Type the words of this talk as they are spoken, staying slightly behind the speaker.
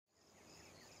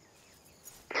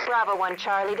Bravo 1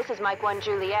 Charlie, this is Mike 1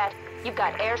 Juliet. You've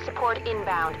got air support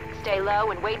inbound. Stay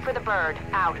low and wait for the bird.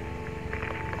 Out.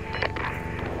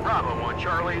 Bravo 1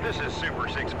 Charlie, this is Super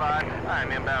 65. I'm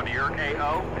inbound to your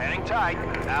AO. Hang tight.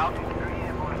 Out.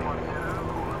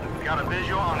 Got a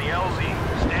visual on the LZ.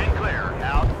 Stand clear.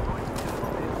 Out.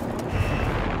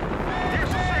 Here's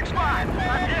the 65.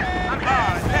 I'm hit.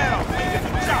 Hell.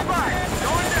 65.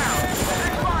 Going down.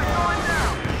 65 going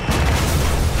down.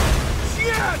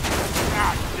 Shit!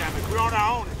 God damn it. We're on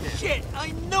our own again. Shit,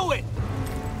 I knew it!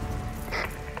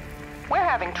 We're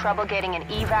having trouble getting an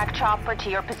evac chopper to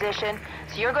your position,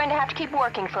 so you're going to have to keep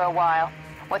working for a while.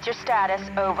 What's your status?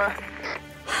 Over.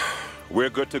 We're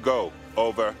good to go.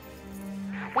 Over.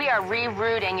 We are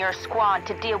rerouting your squad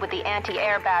to deal with the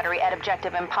anti-air battery at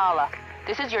Objective Impala.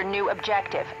 This is your new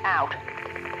objective. Out.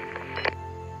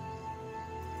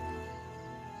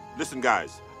 Listen,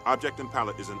 guys. Object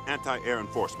Impala is an anti-air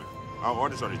enforcement. Our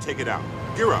orders are to take it out.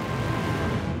 Gear up.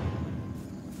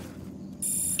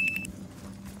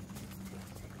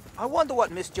 I wonder what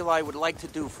Miss July would like to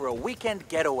do for a weekend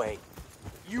getaway.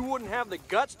 You wouldn't have the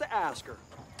guts to ask her.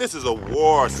 This is a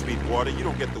war, Sweetwater. You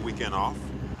don't get the weekend off.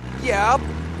 Yeah,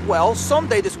 well,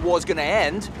 someday this war's gonna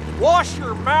end. Wash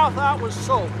your mouth out with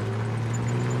soap.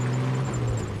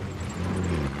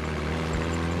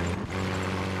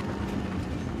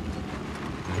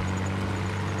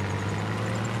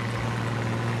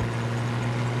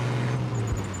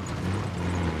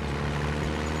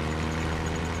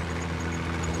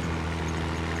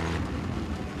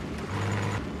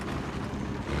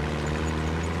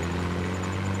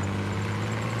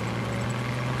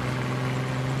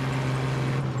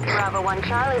 Bravo 1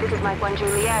 Charlie, this is Mike 1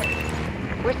 Juliet.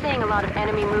 We're seeing a lot of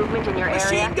enemy movement in your area.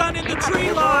 Machine gun in the Keep tree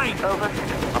up line! Over.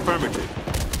 Affirmative.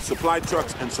 Supply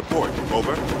trucks and support.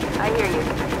 Over. I hear you.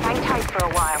 Hang tight for a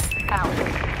while. Out.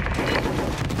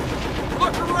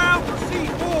 Look around for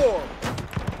C4!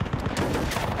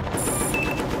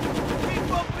 Keep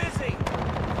them busy!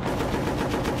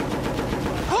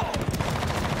 Go!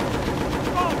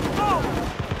 Go!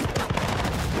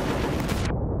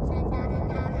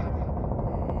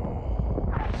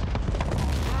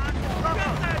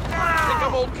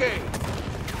 Okay.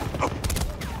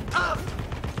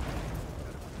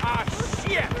 Ah,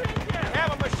 shit!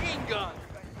 Have a machine gun.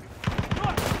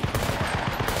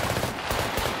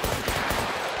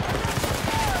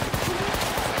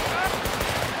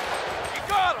 You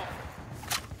got him.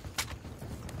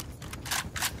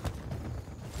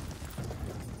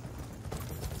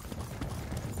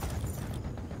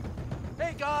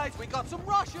 Hey guys, we got some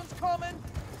Russians coming.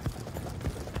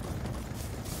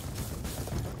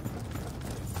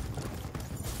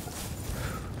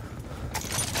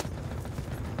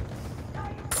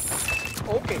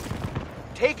 Okay,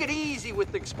 take it easy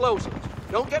with the explosives.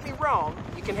 Don't get me wrong,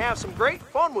 you can have some great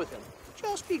fun with them.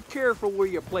 Just be careful where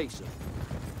you place them.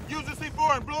 Use the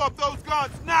C4 and blow up those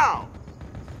guns now!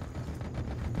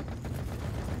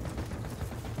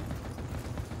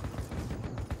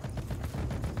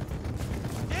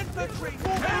 Infantry,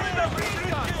 move out!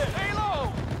 Stay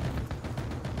low!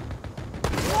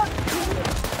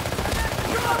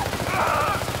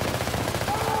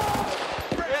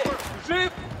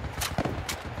 Zip!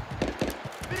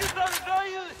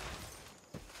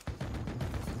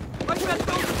 I bet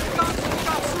those are the guns that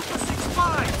got Super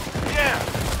 65! Yeah!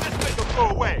 Let's make them go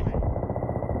away!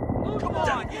 Come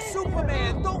on, you're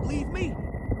Superman! Don't leave me!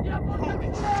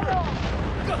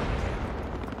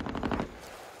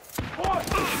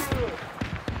 Holy shit!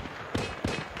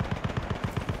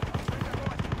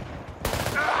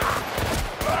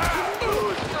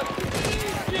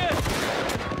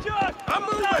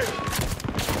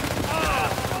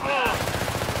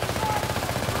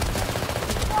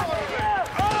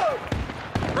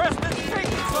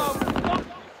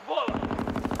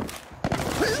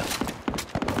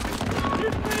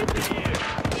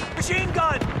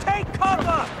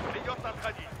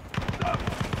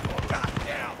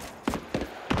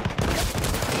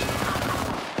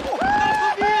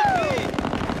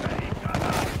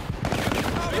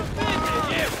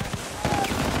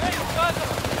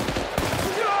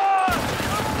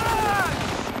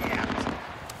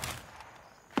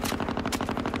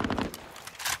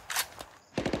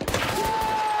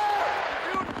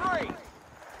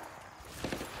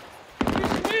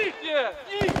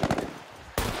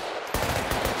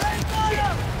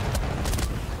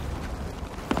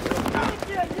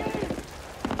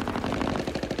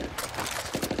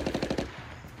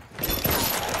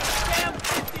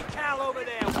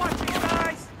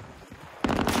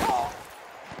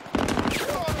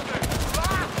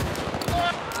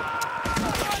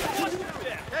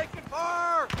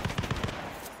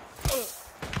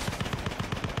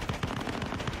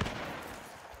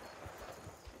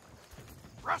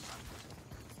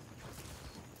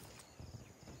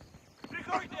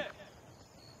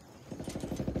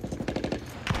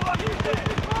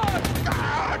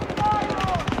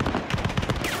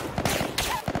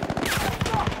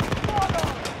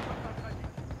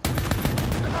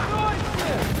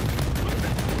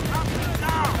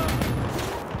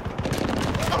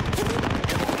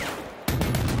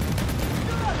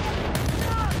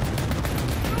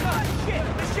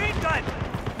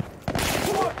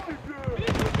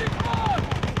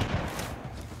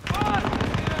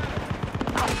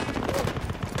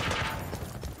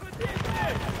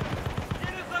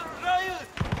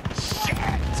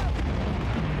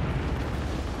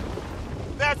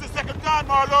 There's the second gun,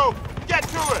 Marlowe! Get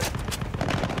to it!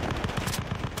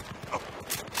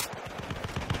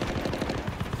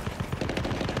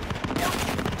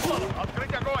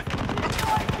 Открыть огонь!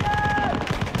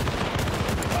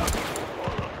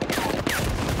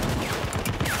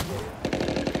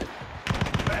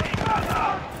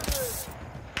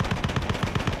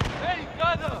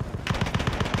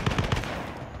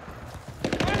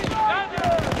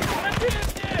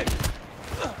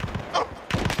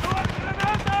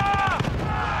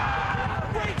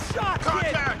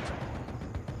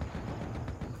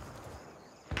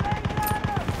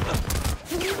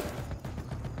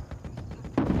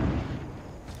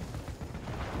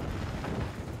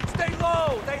 Stay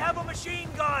low! They have a machine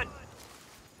gun!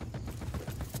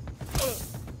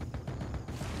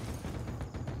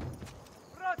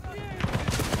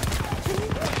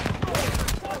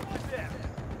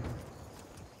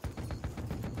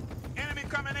 Enemy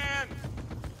coming in!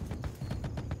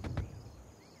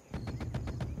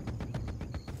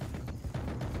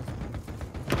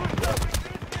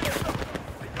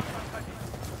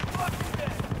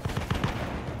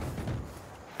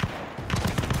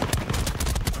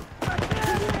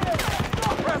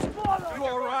 You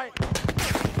all right?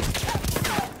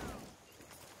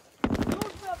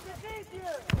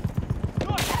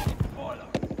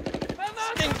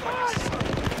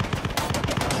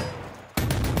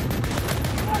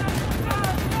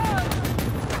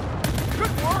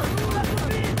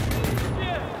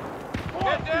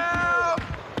 Get down!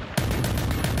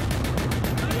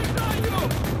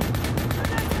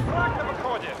 Враг на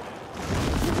подходе!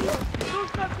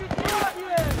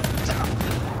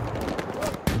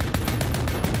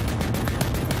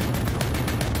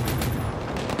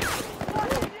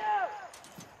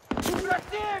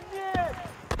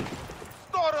 В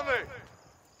стороны!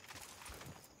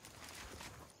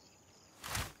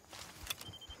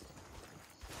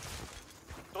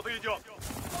 Кто-то идет!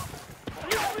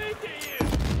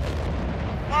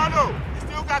 Marlowe, you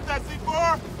still got that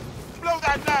C4? Blow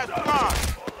that last gun!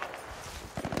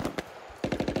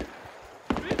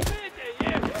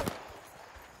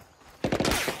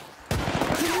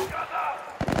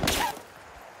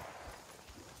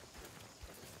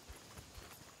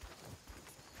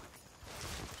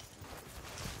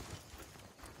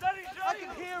 I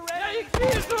can hear it!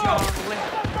 John Lynn.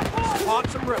 Spot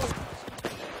some risk.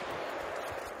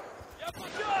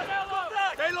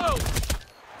 Stay low!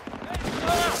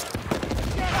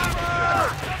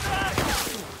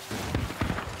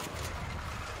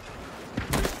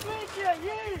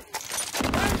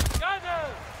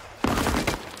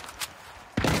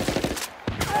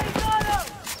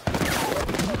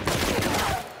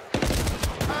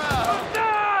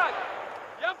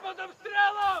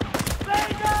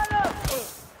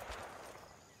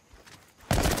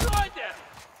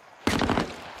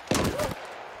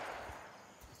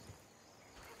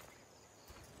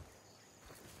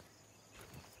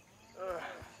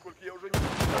 Сколько я уже не...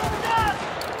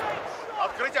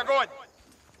 Открыть огонь!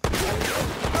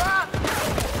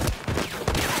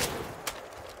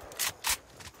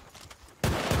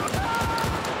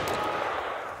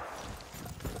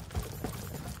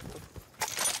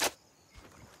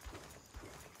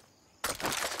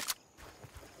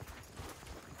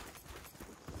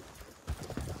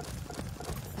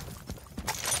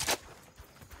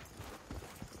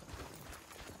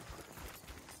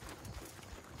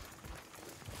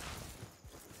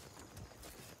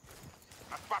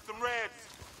 I spot some reds!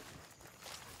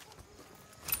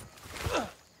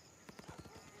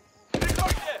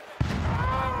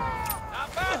 Not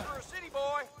bad for a city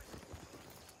boy!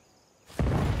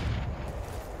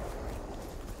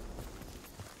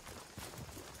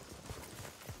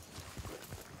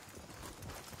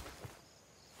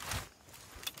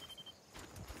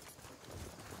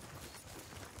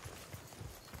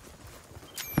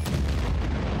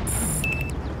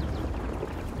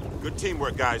 Good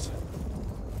teamwork, guys.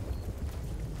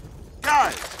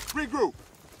 Guys, regroup!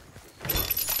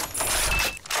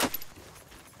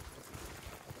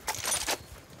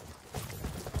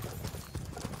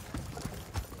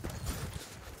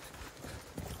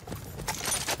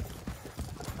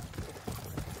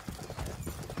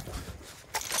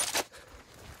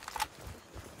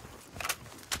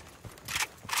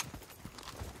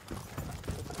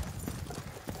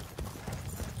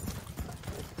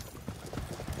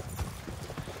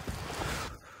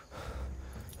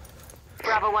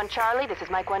 Bravo 1 Charlie, this is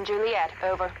Mike 1 Juliet.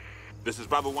 Over. This is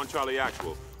Bravo 1 Charlie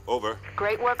Actual. Over.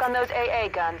 Great work on those AA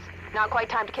guns. Not quite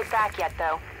time to kick back yet,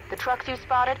 though. The trucks you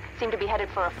spotted seem to be headed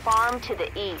for a farm to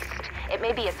the east. It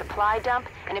may be a supply dump,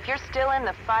 and if you're still in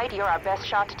the fight, you're our best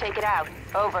shot to take it out.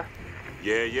 Over.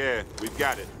 Yeah, we've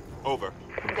got it. Over.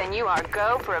 Then you are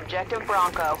go for Objective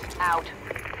Bronco. Out.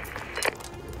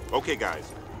 Okay,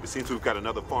 guys. It seems we've got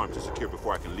another farm to secure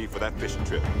before I can leave for that fishing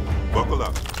trip. Buckle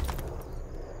up.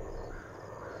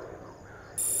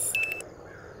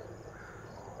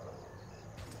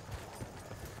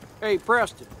 Hey,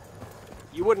 Preston.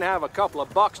 You wouldn't have a couple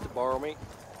of bucks to borrow me?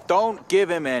 Don't give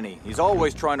him any. He's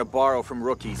always trying to borrow from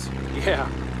rookies. Yeah,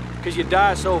 because you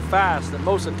die so fast that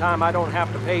most of the time I don't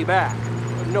have to pay back.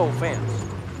 No offense.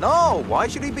 No, why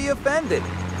should he be offended?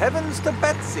 Heavens to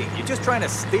Betsy. You're just trying to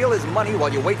steal his money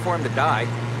while you wait for him to die.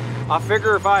 I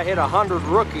figure if I hit 100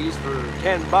 rookies for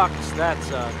 10 bucks, that's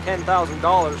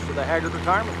 $10,000 for the Haggard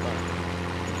retirement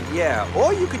fund. Yeah,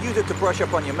 or you could use it to brush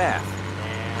up on your math.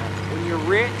 When you're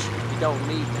rich, you don't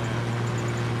need that.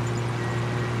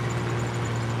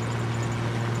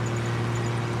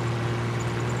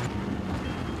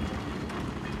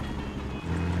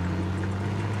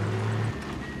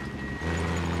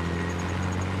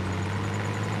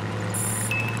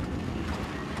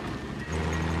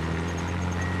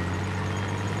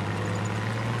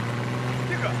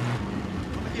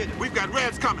 We've got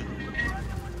Reds coming.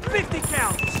 50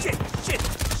 count! Shit!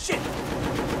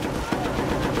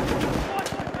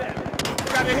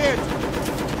 Got a hit.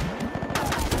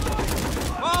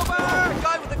 Over!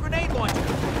 Guy with a grenade launcher!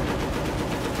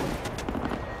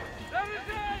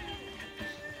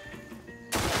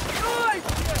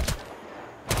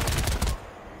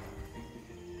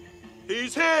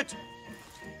 He's hit.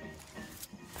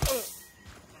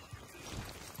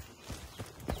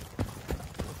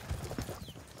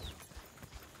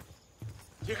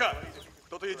 Тихо!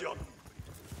 Кто-то идет.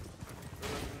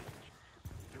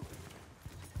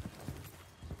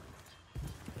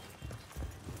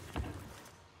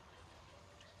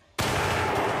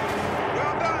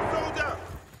 Well done, soldier.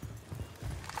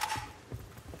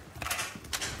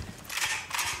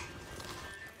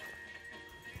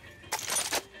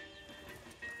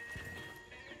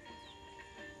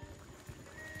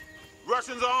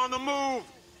 Russians are on the move.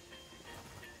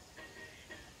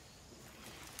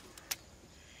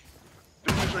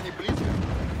 Думаешь, они близко?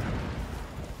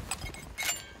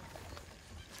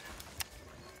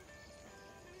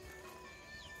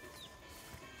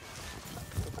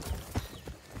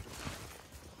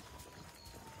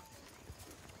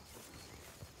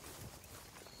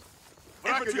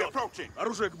 Враг Infantry идет! approaching.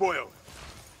 Оружие к бою!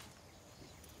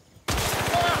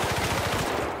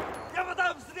 Я под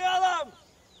обстрелом!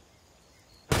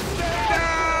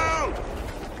 Down!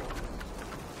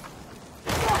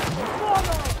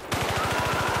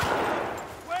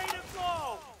 Way to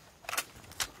go!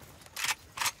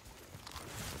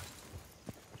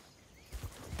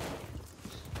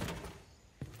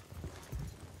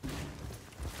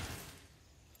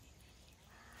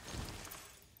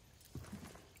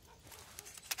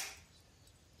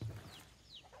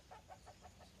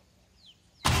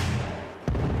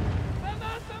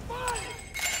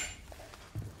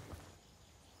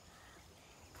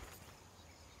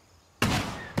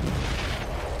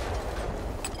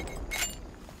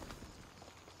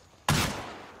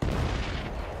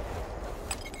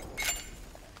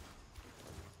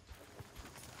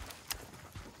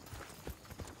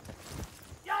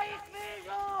 Я их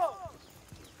вижу!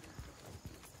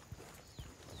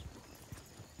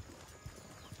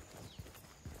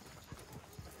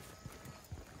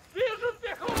 Вижу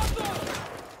пехоту!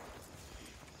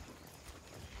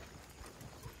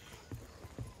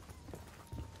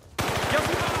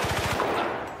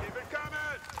 Keep it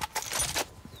coming.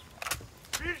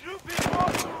 Вижу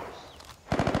пехоту!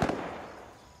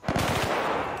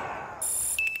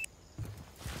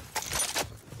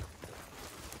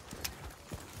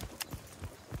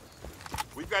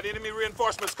 We've got enemy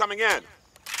reinforcements coming in.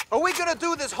 Are we gonna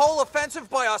do this whole offensive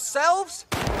by ourselves?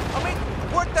 I mean,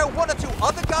 weren't there one or two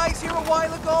other guys here a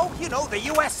while ago? You know, the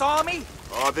U.S. Army?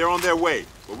 Oh, they're on their way.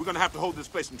 But we're gonna have to hold this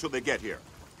place until they get here.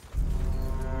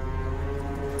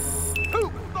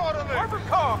 Who? Armored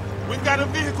car! We've got a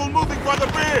vehicle moving for the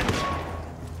bridge.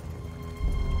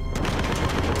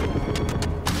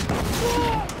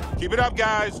 Keep it up,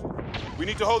 guys. We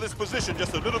need to hold this position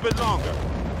just a little bit longer.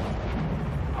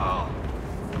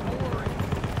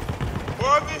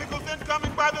 More vehicles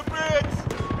incoming by the bridge.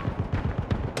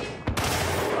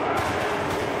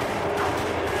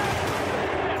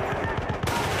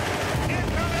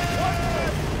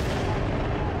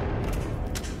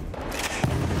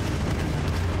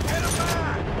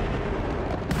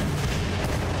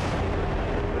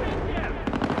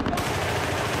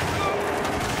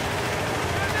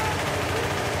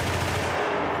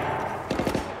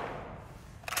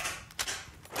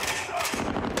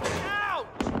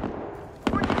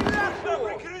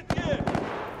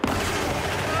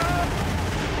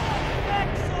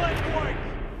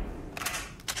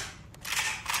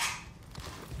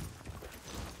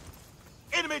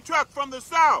 from the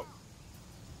south!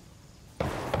 Get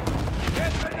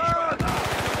the gun!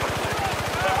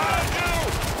 Behind you!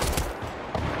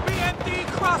 BMD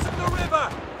crossing the river!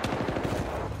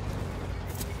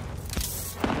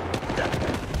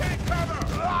 Take cover!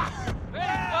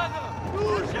 Cover!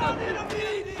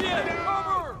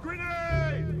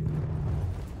 Grenade!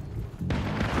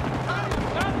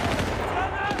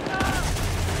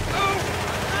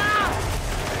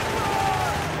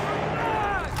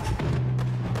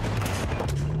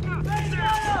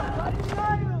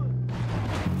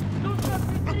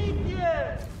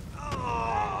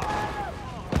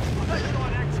 I'm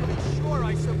not actually sure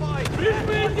I survived.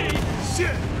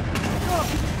 Shit!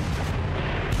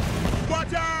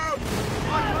 Watch out!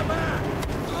 On my back!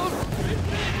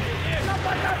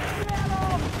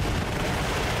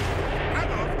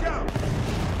 Ammo, go!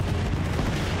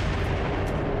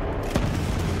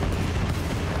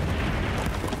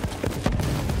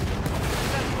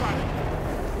 That's right.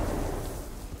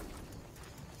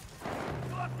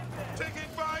 Taking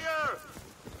fire!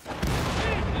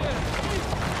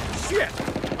 Shit!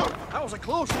 That was a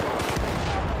close one.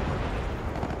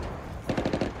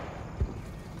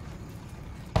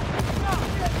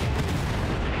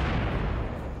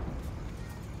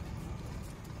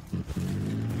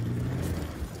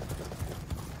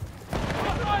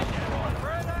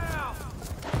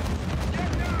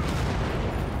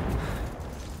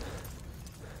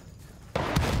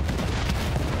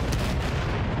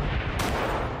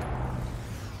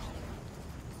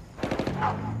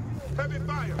 Heavy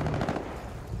fire!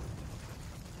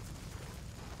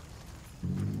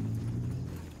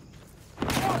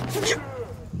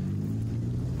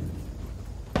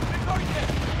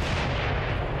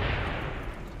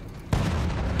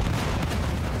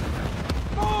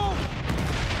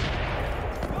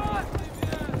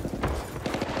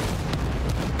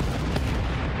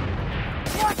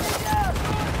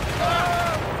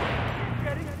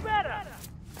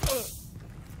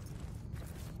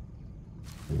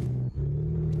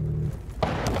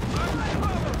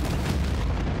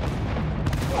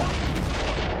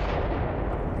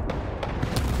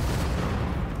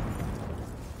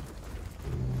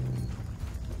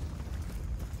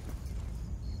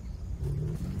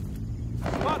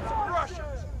 Lots of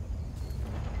Russians.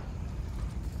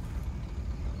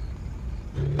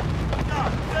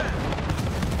 God damn!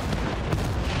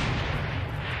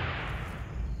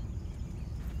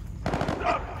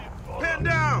 Pin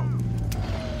down!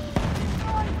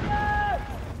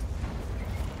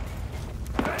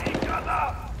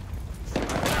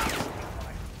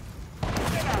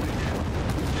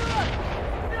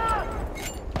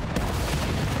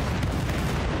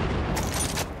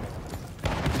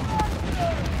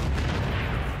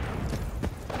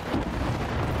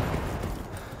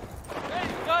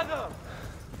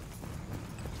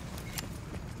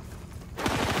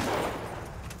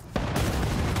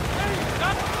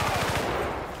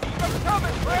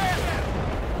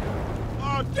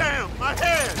 Oh, damn! My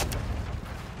head!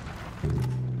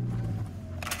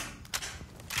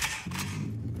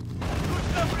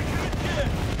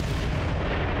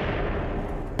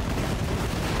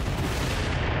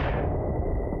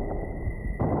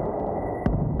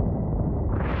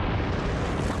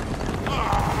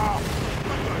 Ah,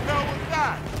 what the hell was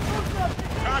that?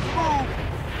 Time to move!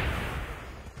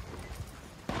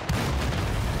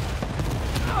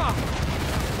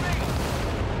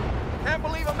 Can't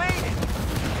believe I made it.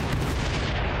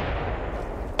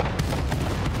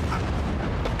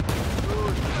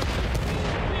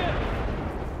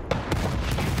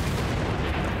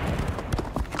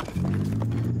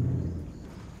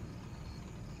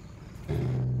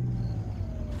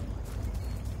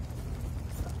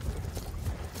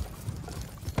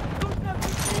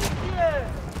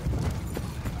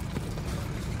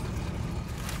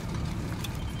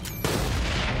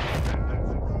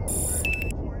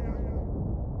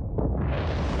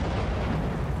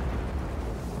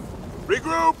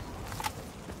 Regroup!